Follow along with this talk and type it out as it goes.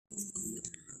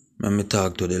Let me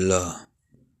talk to the law.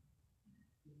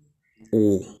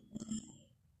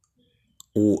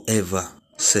 Whoever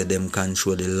said them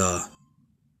control the law.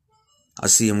 I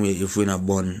see him way if we not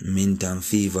burn mint and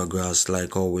fever grass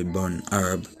like how we burn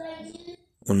herb.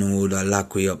 We know woulda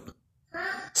lock we up.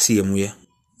 Same way.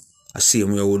 I see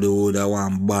him way woulda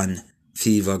want burn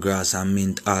fever grass and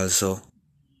mint also.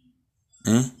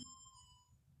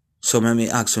 So let me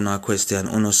ask you a question.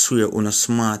 Uno swear uno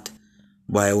smart,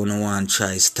 but uno want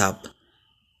try stop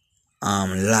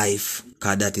life,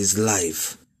 cause that is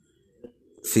life.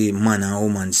 For man and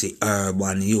woman see herb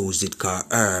and use it, cause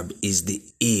herb is the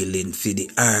healing for the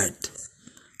earth.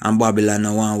 And Babylon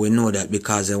no want we know that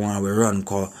because they want we run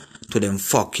call to them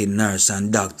fucking nurse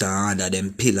and doctor and order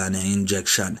them pill and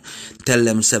injection. Tell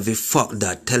them say we fuck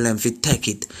that, tell them we take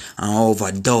it and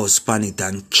overdose pan it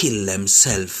and kill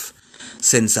themselves.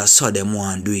 Since I saw them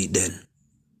want do it then.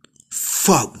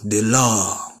 Fuck the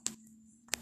law.